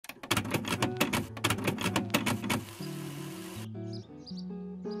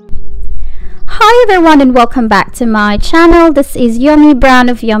Hi everyone and welcome back to my channel. This is Yummy Brown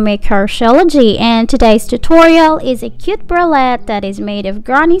of Yommycrochetlogy, and today's tutorial is a cute bralette that is made of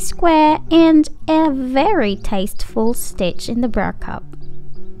granny square and a very tasteful stitch in the bra cup.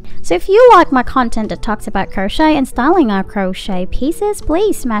 So if you like my content that talks about crochet and styling our crochet pieces,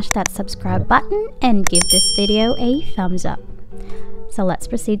 please smash that subscribe button and give this video a thumbs up. So let's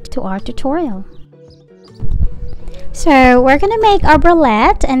proceed to our tutorial. So we're gonna make our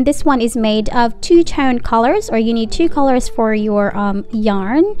bralette, and this one is made of two-tone colors, or you need two colors for your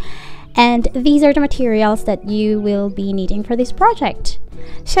yarn, and these are the materials that you will be needing for this project.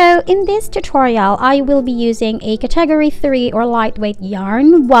 So in this tutorial I will be using a category 3 or lightweight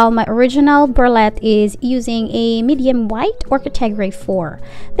yarn, while my original bralette is using a medium white or category 4.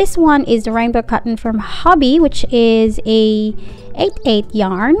 This one is the rainbow cotton from Hobby, which is a 8/8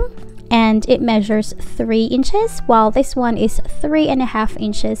 yarn, and it measures 3 inches, while this one is 3.5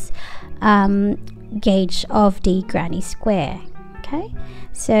 inches gauge of the granny square. Okay,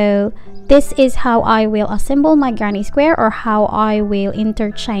 so this is how I will assemble my granny square, or how I will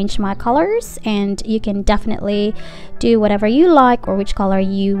interchange my colors, and you can definitely do whatever you like or which color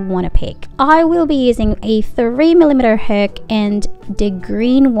you want to pick. I will be using a 3mm hook and the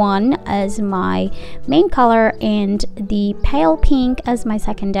green one as my main color and the pale pink as my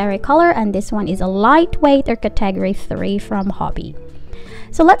secondary color, and this one is a lightweight or category 3 from Hobby.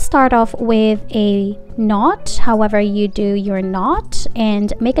 So let's start off with a knot, however you do your knot,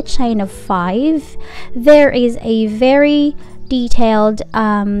 and make a chain of 5. There is a very detailed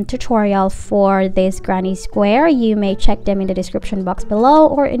tutorial for this granny square. You may check them in the description box below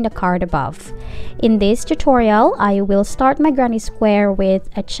or in the card above. In this tutorial I will start my granny square with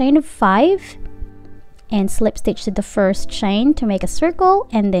a chain of 5 and slip stitch to the first chain to make a circle,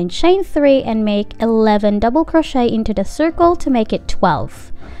 and then chain 3 and make 11 double crochet into the circle to make it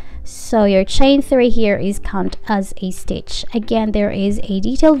 12. So your chain 3 here is count as a stitch. Again, there is a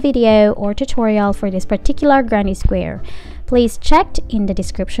detailed video or tutorial for this particular granny square. Please check in the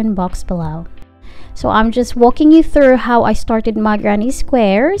description box below. So I'm just walking you through how I started my granny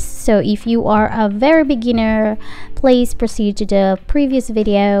squares. So if you are a very beginner, please proceed to the previous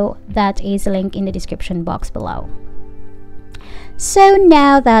video that is linked in the description box below. So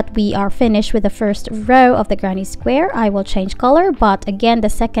now that we are finished with the first row of the granny square, I will change color, but again the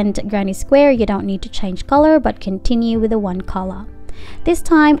second granny square you don't need to change color but continue with the one color. This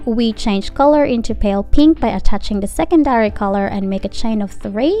time we change color into pale pink by attaching the secondary color and make a chain of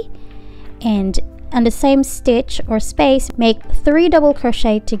 3, and on the same stitch or space make 3 double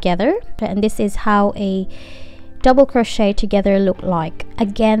crochet together, and this is how a double crochet together look like.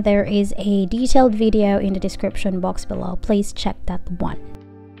 Again, there is a detailed video in the description box below. Please check that one.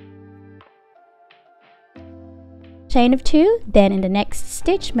 Chain of 2, then in the next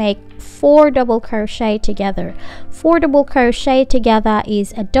stitch make 4 double crochet together. 4 double crochet together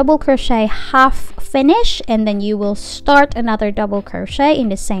is a double crochet half finish, and then you will start another double crochet in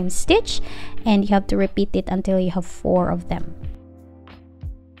the same stitch, and you have to repeat it until you have 4 of them.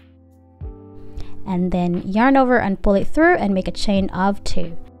 And then yarn over and pull it through and make a chain of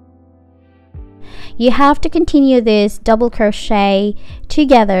 2. You have to continue this double crochet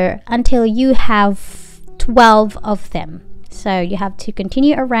together until you have 12 of them. So you have to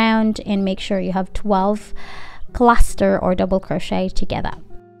continue around and make sure you have 12 cluster or double crochet together.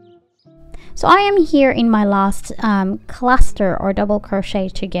 So I am here in my last cluster or double crochet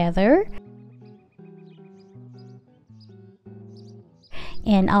together,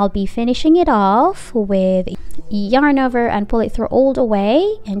 and I'll be finishing it off with yarn over and pull it through all the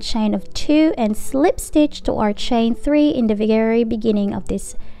way and chain of 2 and slip stitch to our chain 3 in the very beginning of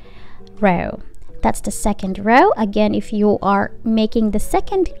this row. That's the second row. Again, if you are making the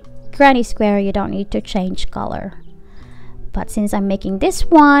second granny square you don't need to change color, but since I'm making this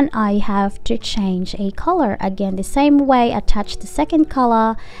one I have to change a color. Again, the same way, attach the second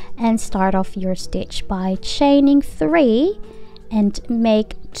color and start off your stitch by chaining 3 and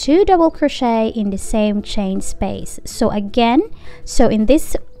make 2 double crochet in the same chain space. So again, in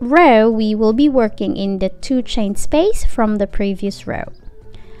this row we will be working in the 2 chain space from the previous row.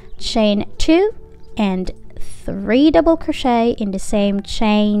 Chain 2 and 3 double crochet in the same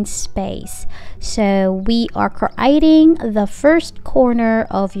chain space. So we are creating the first corner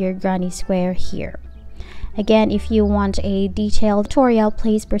of your granny square here. Again, if you want a detailed tutorial,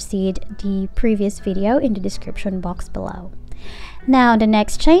 please proceed the previous video in the description box below. Now the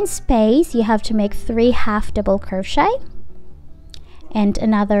next chain space you have to make 3 half double crochet and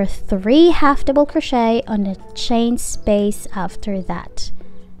another 3 half double crochet on the chain space after that.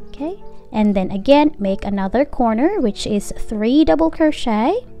 Okay, and then again make another corner, which is 3 double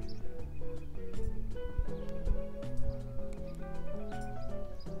crochet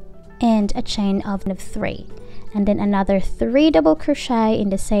and a chain of 3, and then another 3 double crochet in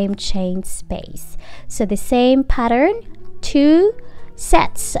the same chain space. So the same pattern, 2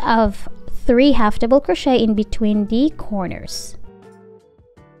 sets of 3 half double crochet in between the corners.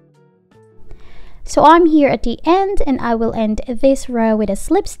 So I'm here at the end, and I will end this row with a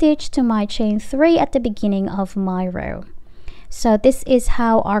slip stitch to my chain 3 at the beginning of my row. So this is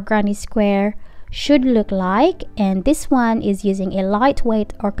how our granny square should look like, and this one is using a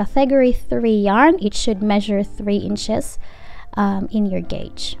lightweight or category 3 yarn. It should measure 3 inches in your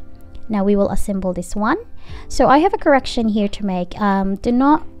gauge. Now we will assemble this one. So I have a correction here to make. Do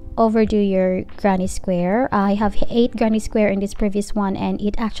not overdo your granny square. I have 8 granny square in this previous one, and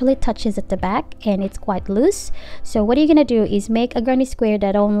it actually touches at the back and it's quite loose. So what you're gonna do is make a granny square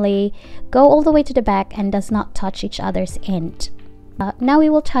that only go all the way to the back and does not touch each other's end. Now we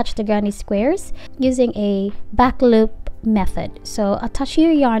will attach the granny squares using a back loop method. So attach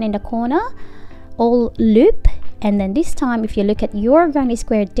your yarn in the corner, all loop, and then this time if you look at your granny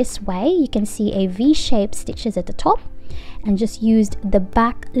square this way, you can see a V-shaped stitches at the top, and just used the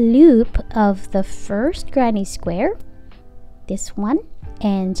back loop of the first granny square, this one,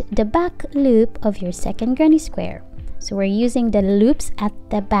 and the back loop of your second granny square. So we're using the loops at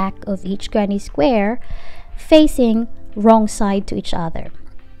the back of each granny square facing wrong side to each other,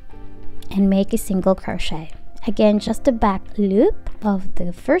 and make a single crochet. Again, just the back loop of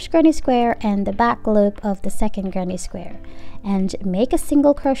the first granny square and the back loop of the second granny square, and make a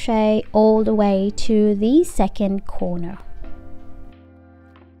single crochet all the way to the second corner.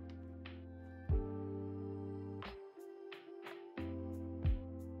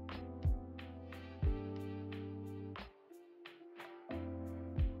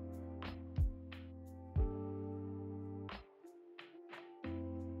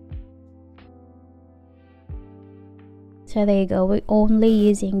 So there you go, we're only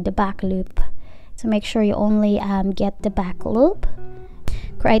using the back loop. So make sure you only get the back loop.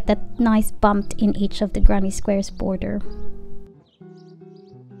 Create that nice bump in each of the granny squares border.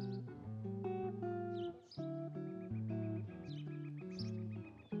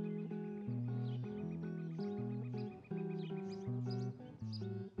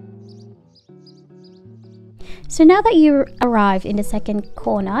 So now that you arrive in the second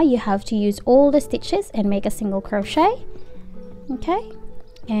corner, you have to use all the stitches and make a single crochet. Okay,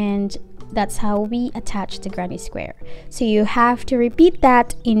 and that's how we attach the granny square. So you have to repeat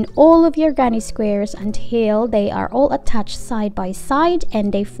that in all of your granny squares until they are all attached side by side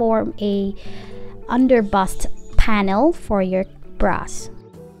and they form a underbust panel for your brass.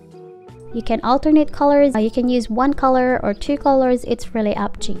 You can alternate colors, you can use 1 color or 2 colors, it's really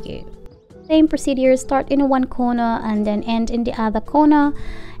up to you. Same procedure, start in one corner and then end in the other corner,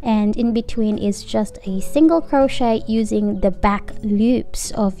 and in between is just a single crochet using the back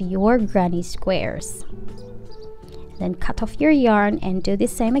loops of your granny squares. Then cut off your yarn and do the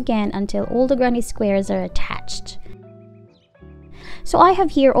same again until all the granny squares are attached. So I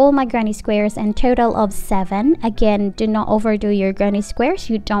have here all my granny squares and total of 7. Again, do not overdo your granny squares.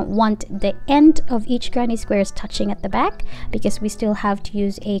 You don't want the end of each granny squares touching at the back because we still have to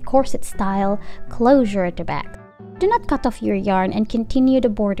use a corset style closure at the back. Do not cut off your yarn and continue the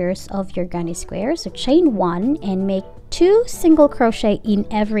borders of your granny square. So chain 1 and make 2 single crochet in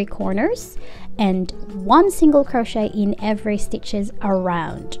every corners and 1 single crochet in every stitches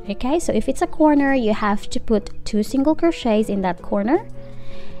around. Okay, so if it's a corner, you have to put 2 single crochets in that corner.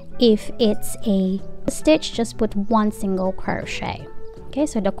 If it's a stitch, just put 1 single crochet. Okay,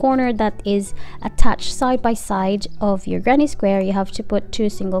 so the corner that is attached side by side of your granny square, you have to put 2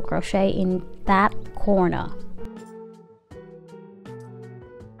 single crochet in that corner.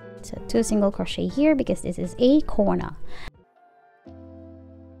 So 2 single crochet here because this is a corner.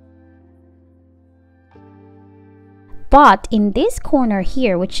 But in this corner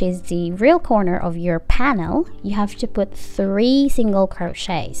here, which is the real corner of your panel, you have to put 3 single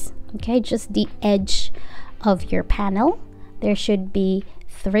crochets. Okay, just the edge of your panel, there should be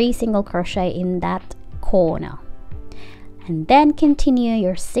 3 single crochet in that corner. And then continue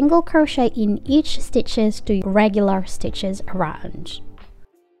your single crochet in each stitches to regular stitches around.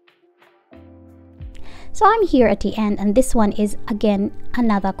 So I'm here at the end, and this one is again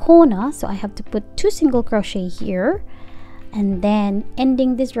another corner, so I have to put 2 single crochet here and then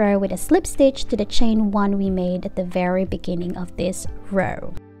ending this row with a slip stitch to the chain 1 we made at the very beginning of this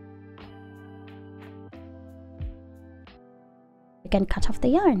row. You can cut off the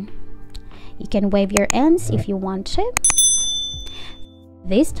yarn. You can wave your ends if you want to.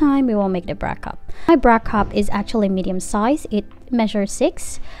 This time we will make the bra cup. My bra cup is actually medium size. It measures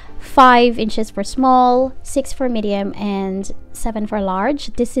 6 5 inches for small, 6 for medium, and 7 for large.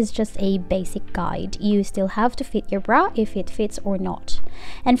 This is just a basic guide. You still have to fit your bra if it fits or not.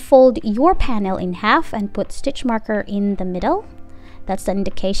 And fold your panel in half and put stitch marker in the middle. That's the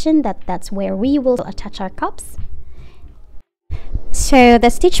indication that that's where we will attach our cups. So the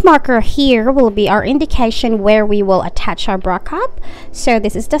stitch marker here will be our indication where we will attach our bra cup. So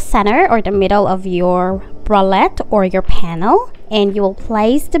this is the center or the middle of your bralette or your panel, and you will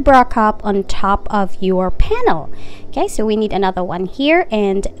place the bra cup on top of your panel. Okay, so we need another one here,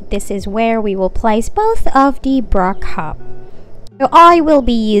 and this is where we will place both of the bra cup. So I will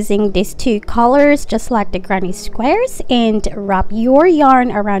be using these 2 colors just like the granny squares, and wrap your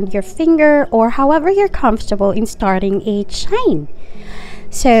yarn around your finger or however you're comfortable in starting a chain.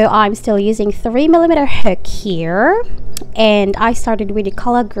 So I'm still using 3mm hook here, and I started with the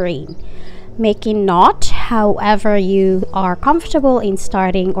color green, making knot however you are comfortable in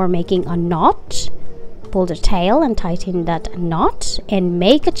starting or making a knot. Pull the tail and tighten that knot and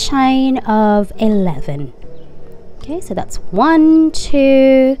make a chain of 11. Okay, so that's 1,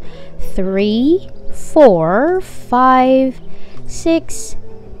 2, 3, 4, 5, 6,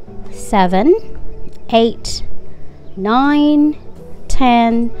 7, 8, 9,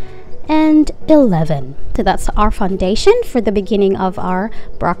 10, and 11. So that's our foundation for the beginning of our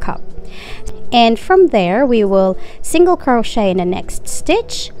bra cup. And from there we will single crochet in the next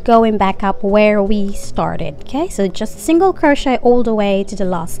stitch, going back up where we started. Okay, so just single crochet all the way to the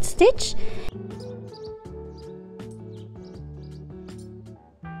last stitch.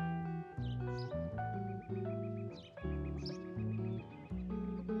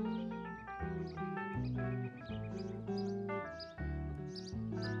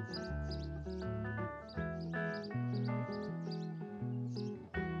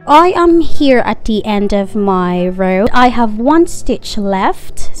 I am here at the end of my row. I have 1 stitch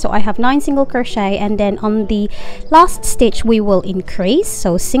left, so I have 9 single crochet, and then on the last stitch we will increase.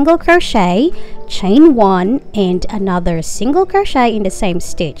 So single crochet, chain 1, and another single crochet in the same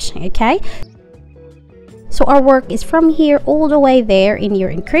stitch. Okay, so our work is from here all the way there in your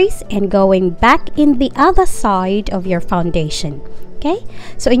increase and going back in the other side of your foundation. Okay,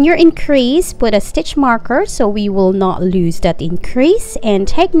 so in your increase put a stitch marker so we will not lose that increase, and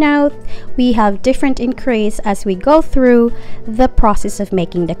take note we have different increase as we go through the process of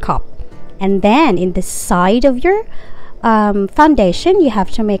making the cup. And then in the side of your foundation you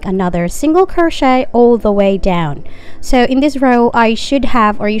have to make another single crochet all the way down. So in this row I should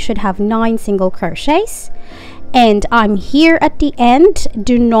have, or you should have, 9 single crochets. And I'm here at the end.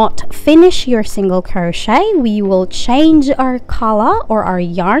 Do not finish your single crochet. We will change our color or our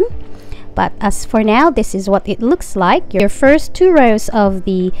yarn, but as for now this is what it looks like. Your first 2 rows of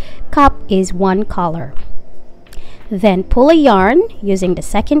the cup is 1 color. Then pull a yarn using the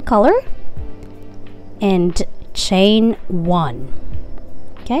second color and chain 1.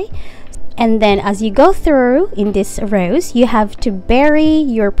 Okay, and then as you go through in these rows you have to bury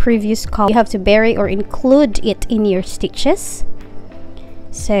your previous color. You have to bury or include it in your stitches.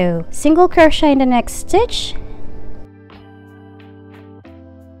 So single crochet in the next stitch,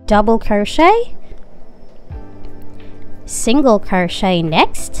 double crochet, single crochet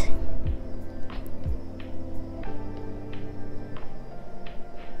next,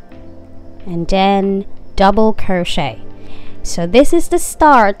 and then double crochet. So this is the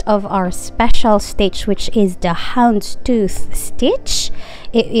start of our special stitch, which is the houndstooth stitch.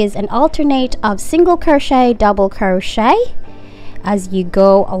 It is an alternate of single crochet, double crochet as you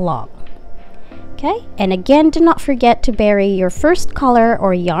go along. Okay, and again do not forget to bury your first color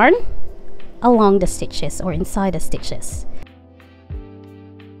or yarn along the stitches or inside the stitches.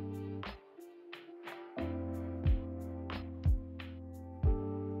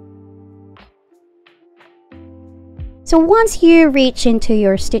 So once you reach into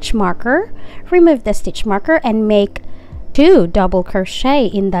your stitch marker, remove the stitch marker and make 2 double crochet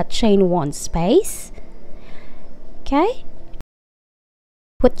in that chain 1 space. Okay,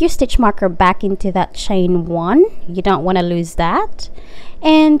 put your stitch marker back into that chain 1. You don't want to lose that.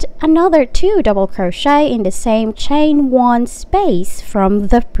 And another 2 double crochet in the same chain 1 space from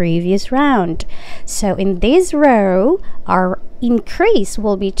the previous round. So in this row our increase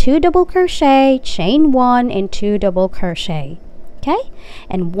will be 2 double crochet, chain 1, and 2 double crochet. Okay,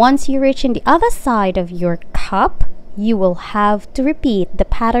 and once you reach in the other side of your cup you will have to repeat the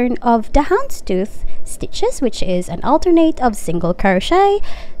pattern of the houndstooth stitches, which is an alternate of single crochet,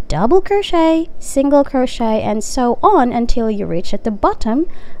 double crochet, single crochet, and so on until you reach at the bottom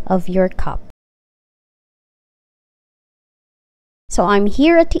of your cup. So I'm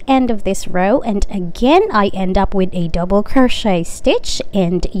here at the end of this row, and again I end up with a double crochet stitch,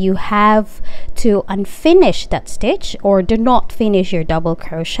 and you have to unfinish that stitch or do not finish your double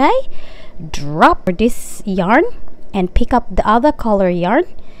crochet. Drop this yarn and pick up the other color yarn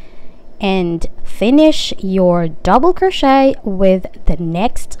and finish your double crochet with the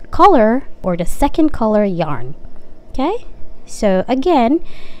next color or the second color yarn. Okay, so again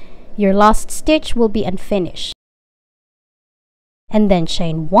your last stitch will be unfinished, and then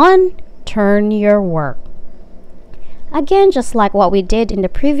chain 1, turn your work. Again, just like what we did in the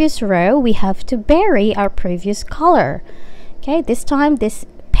previous row, we have to bury our previous color. Okay, this time this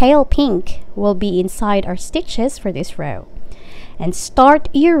pale pink will be inside our stitches for this row. And start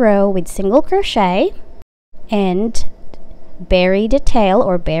your row with single crochet and bury the tail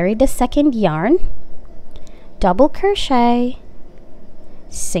or bury the second yarn, double crochet,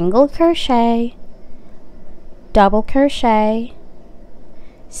 single crochet, double crochet,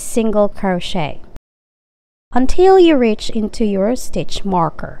 single crochet until you reach into your stitch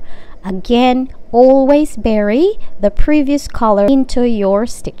marker. Again, always bury the previous color into your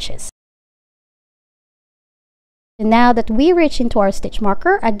stitches. Now that we reach into our stitch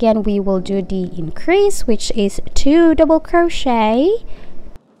marker, again we will do the increase, which is 2 double crochet,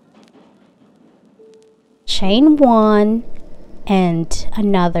 chain 1 and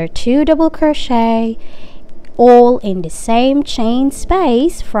another 2 double crochet, all in the same chain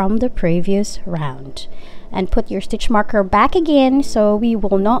space from the previous round. And put your stitch marker back again so we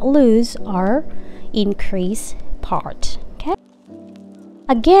will not lose our increase part. Okay,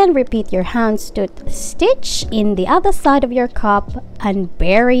 again repeat your houndstooth stitch in the other side of your cup and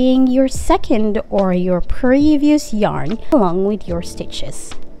burying your second or your previous yarn along with your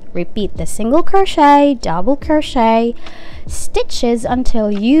stitches. Repeat the single crochet, double crochet stitches until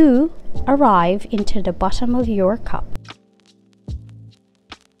you arrive into the bottom of your cup.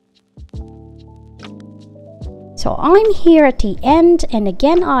 So I'm here at the end, and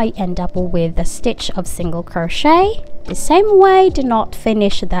again I end up with a stitch of single crochet. The same way, do not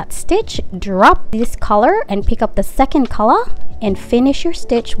finish that stitch. Drop this color and pick up the second color and finish your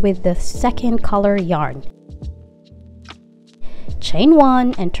stitch with the second color yarn. Chain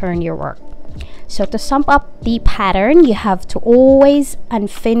 1 and turn your work. So to sum up the pattern, you have to always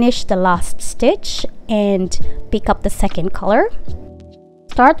unfinish the last stitch and pick up the second color.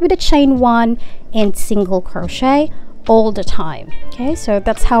 Start with a chain 1 and single crochet all the time. Okay, so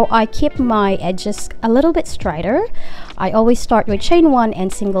that's how I keep my edges a little bit straighter. I always start with chain 1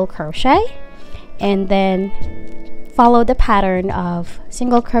 and single crochet, and then follow the pattern of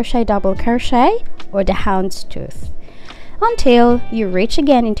single crochet, double crochet, or the houndstooth until you reach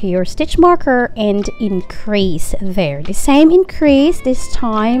again into your stitch marker and increase there. The same increase, this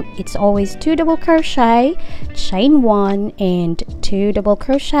time it's always 2 double crochet, chain 1 and 2 double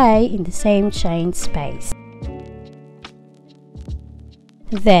crochet in the same chain space.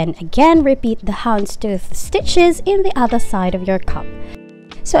 Then again repeat the houndstooth stitches in the other side of your cup.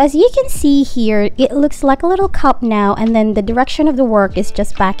 So as you can see here, it looks like a little cup now, and then the direction of the work is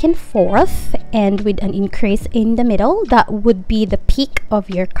just back and forth and with an increase in the middle. That would be the peak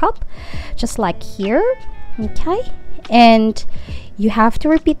of your cup, just like here. Okay, and you have to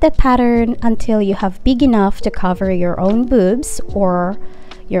repeat the pattern until you have big enough to cover your own boobs or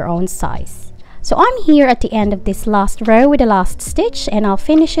your own size. So I'm here at the end of this last row with the last stitch, and I'll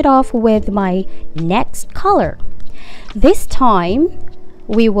finish it off with my next color. This time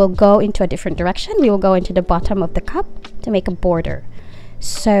we will go into a different direction. We will go into the bottom of the cup to make a border.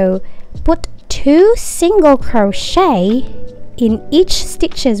 So put 2 single crochet in each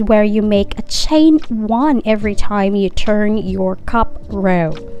stitches where you make a chain 1 every time you turn your cup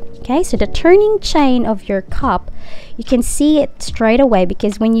row. Okay, so the turning chain of your cup, you can see it straight away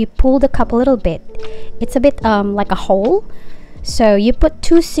because when you pull the cup a little bit, it's a bit like a hole. So you put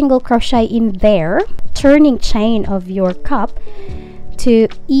 2 single crochet in there, turning chain of your cup, to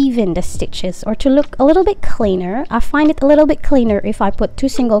even the stitches or to look a little bit cleaner. I find it a little bit cleaner if I put 2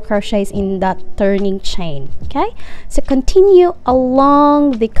 single crochets in that turning chain. Okay, so continue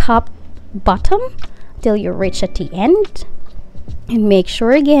along the cup bottom till you reach at the end, and make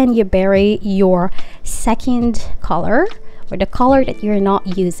sure again you bury your second color or the color that you're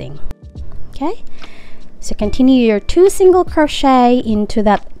not using. Okay, so continue your 2 single crochet into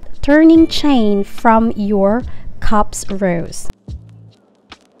that turning chain from your cups rows.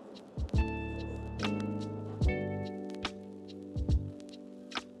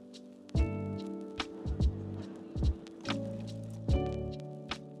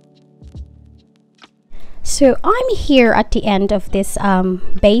 So I'm here at the end of this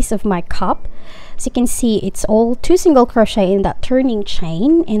base of my cup. As you can see, it's all 2 single crochet in that turning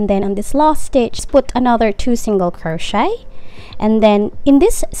chain, and then on this last stitch put another 2 single crochet, and then in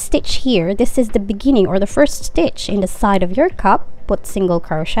this stitch here, this is the beginning or the first stitch in the side of your cup, put single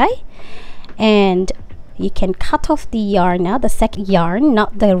crochet, and you can cut off the yarn now, the second yarn,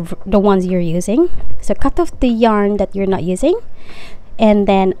 not the ones you're using. So cut off the yarn that you're not using, and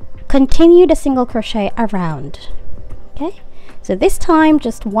then continue the single crochet around. Okay, so this time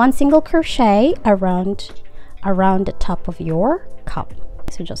just 1 single crochet around the top of your cup.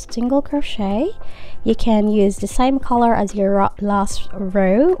 So just single crochet. You can use the same color as your last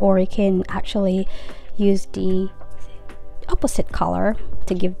row, or you can actually use the opposite color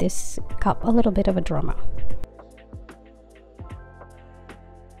to give this cup a little bit of a drama.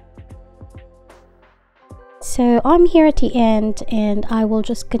 So I'm here at the end, and I will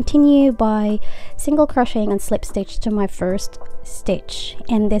just continue by single crocheting and slip stitch to my first stitch,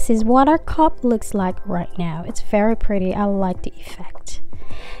 and this is what our cup looks like right now. It's very pretty. I like the effect.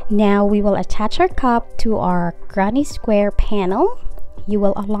 Now we will attach our cup to our granny square panel. You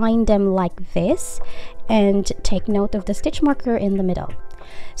will align them like this and take note of the stitch marker in the middle.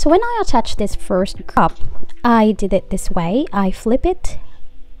 So when I attach this first cup, I did it this way. I flip it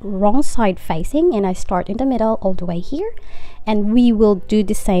wrong side facing, and I start in the middle all the way here, and we will do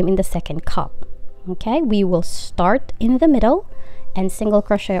the same in the second cup. Okay, we will start in the middle and single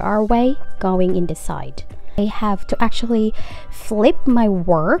crochet our way going in the side. I have to actually flip my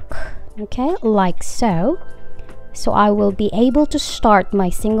work, okay, like so I will be able to start my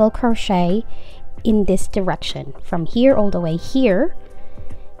single crochet in this direction from here all the way here,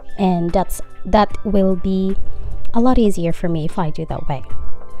 and that will be a lot easier for me if I do that way.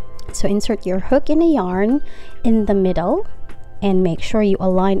 So insert your hook in the yarn in the middle, and make sure you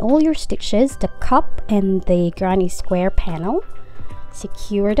align all your stitches, the cup and the granny square panel.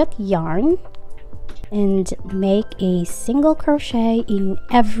 Secure that yarn and make a single crochet in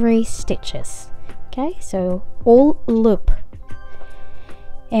every stitches. Okay, so all loop,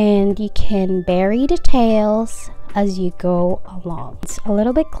 and you can bury the tails as you go along. It's a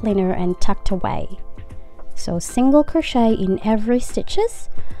little bit cleaner and tucked away. So single crochet in every stitches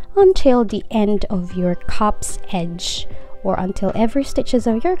until the end of your cup's edge, or until every stitches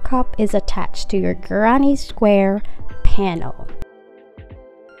of your cup is attached to your granny square panel.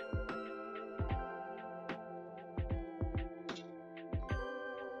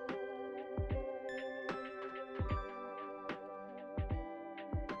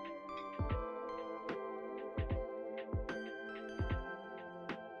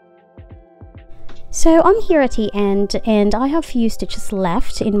 So I'm here at the end, and I have few stitches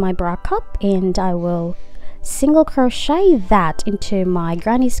left in my bra cup, and I will single crochet that into my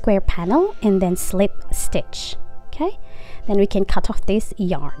granny square panel and then slip stitch. Okay, then we can cut off this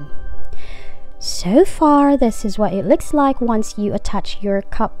yarn. So far this is what it looks like once you attach your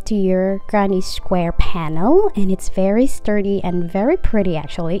cup to your granny square panel, and it's very sturdy and very pretty.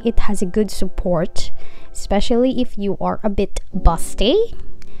 Actually, it has a good support, especially if you are a bit busty,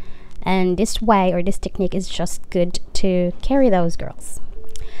 and this way, or this technique, is just good to carry those girls.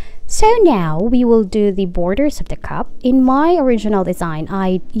 So now we will do the borders of the cup. In my original design,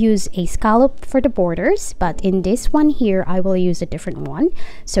 I use a scallop for the borders, but in this one here, I will use a different one.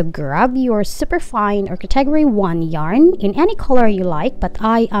 So grab your super fine or category 1 yarn in any color you like, but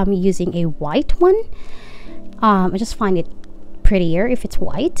I am using a white one. I just find it prettier if it's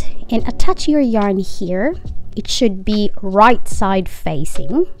white, and attach your yarn here. It should be right side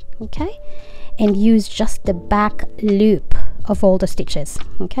facing. Okay, and use just the back loop of all the stitches.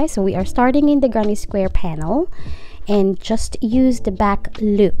 Okay, so we are starting in the granny square panel, and just use the back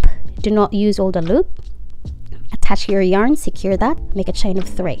loop. Do not use all the loop. Attach your yarn, secure that, make a chain of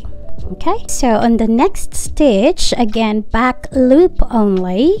 3. Okay, so on the next stitch, again back loop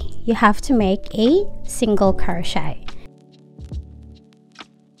only, you have to make a single crochet.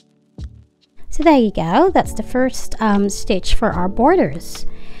 So there you go, that's the first stitch for our borders.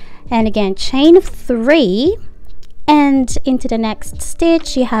 And again, chain of 3, and into the next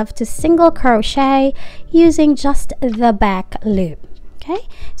stitch you have to single crochet using just the back loop. Okay,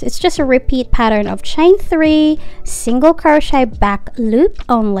 so it's just a repeat pattern of chain 3, single crochet, back loop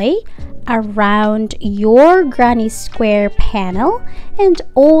only around your granny square panel and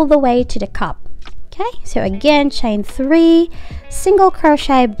all the way to the cup. Okay, so again, chain 3, single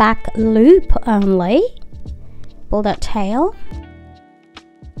crochet, back loop only, pull that tail,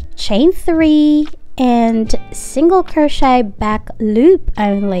 chain 3 and single crochet, back loop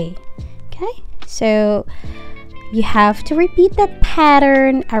only. Okay, so you have to repeat that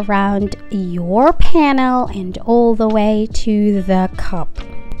pattern around your panel and all the way to the cup.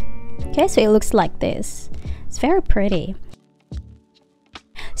 Okay, so it looks like this. It's very pretty.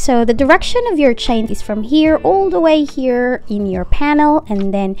 So the direction of your chain is from here all the way here in your panel,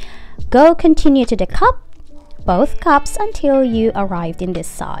 and then go continue to the cup, both cups, until you arrived in this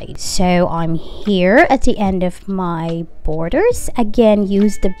side. So I'm here at the end of my borders. Again,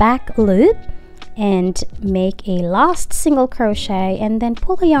 use the back loop and make a last single crochet and then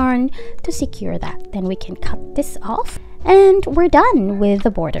pull a yarn to secure that. Then we can cut this off and we're done with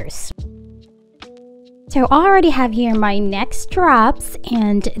the borders. So I already have here my neck straps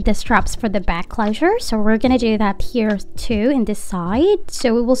and the straps for the back closure. So we're gonna do that here too in this side.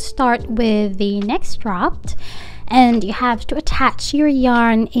 So we will start with the neck strap, and you have to attach your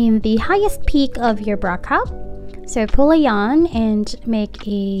yarn in the highest peak of your bra cup. So pull a yarn and make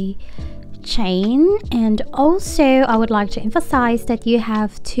a chain, and also I would like to emphasize that you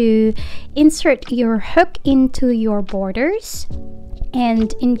have to insert your hook into your borders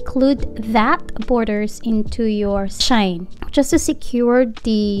and include that borders into your chain just to secure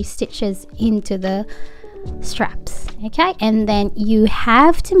the stitches into the straps. Okay, and then you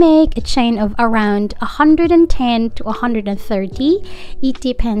have to make a chain of around 110 to 130. It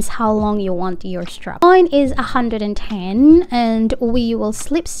depends how long you want your strap. Mine is 110, and we will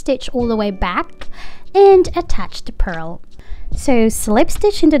slip stitch all the way back and attach the purl. So slip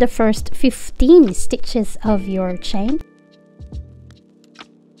stitch into the first 15 stitches of your chain.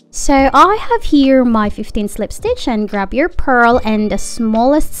 So I have here my 15 slip stitch, and grab your purl and the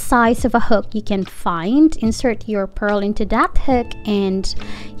smallest size of a hook you can find. Insert your purl into that hook and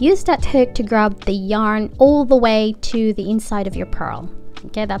use that hook to grab the yarn all the way to the inside of your purl.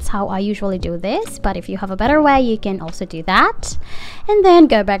 Okay, that's how I usually do this, but if you have a better way, you can also do that. And then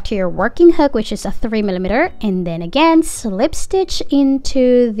go back to your working hook, which is a 3mm, and then again slip stitch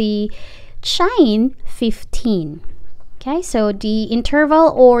into the chain 15. Okay, so the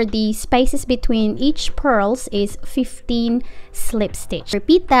interval or the spaces between each purls is 15 slip stitch.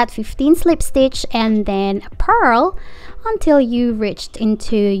 Repeat that 15 slip stitch and then purl until you reached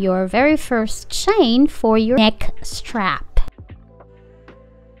into your very first chain for your neck strap.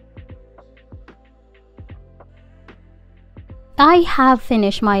 I have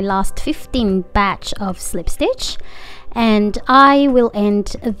finished my last 15 batch of slip stitch, and I will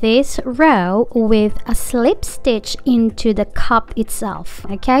end this row with a slip stitch into the cup itself.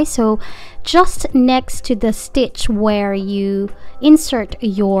 Okay, so just next to the stitch where you insert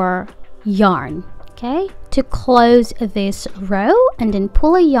your yarn, okay, to close this row, and then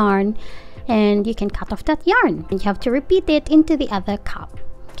pull a yarn and you can cut off that yarn. You have to repeat it into the other cup.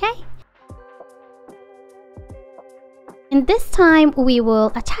 Okay, and this time we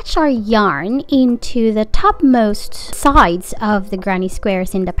will attach our yarn into the topmost sides of the granny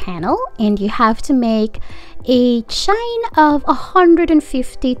squares in the panel, and you have to make a chain of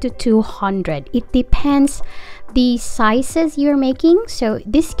 150 to 200. It depends the sizes you're making. So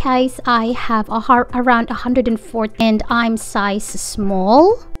this case I have around 140 and I'm size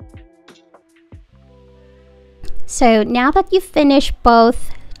small. So now that you finish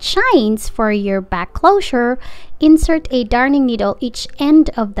both chains for your back closure, insert a darning needle each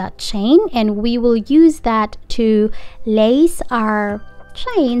end of that chain, and we will use that to lace our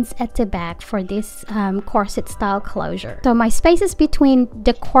chains at the back for this corset style closure. So my spaces between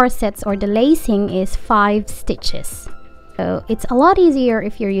the corsets or the lacing is 5 stitches. So it's a lot easier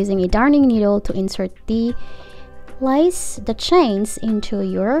if you're using a darning needle to insert the chains into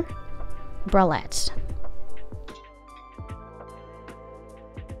your bralette.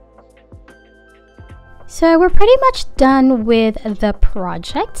 So we're pretty much done with the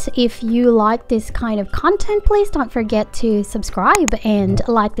project. If you like this kind of content, please don't forget to subscribe and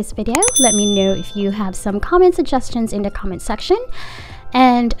like this video. Let me know if you have some comment suggestions in the comment section.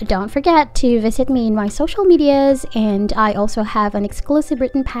 And don't forget to visit me in my social medias, and I also have an exclusive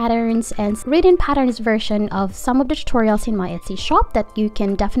written patterns version of some of the tutorials in my Etsy shop that you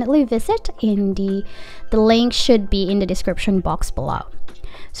can definitely visit. The link should be in the description box below.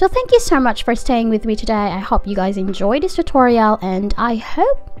 So thank you so much for staying with me today. I hope you guys enjoyed this tutorial, and I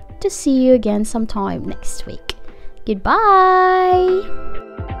hope to see you again sometime next week. Goodbye!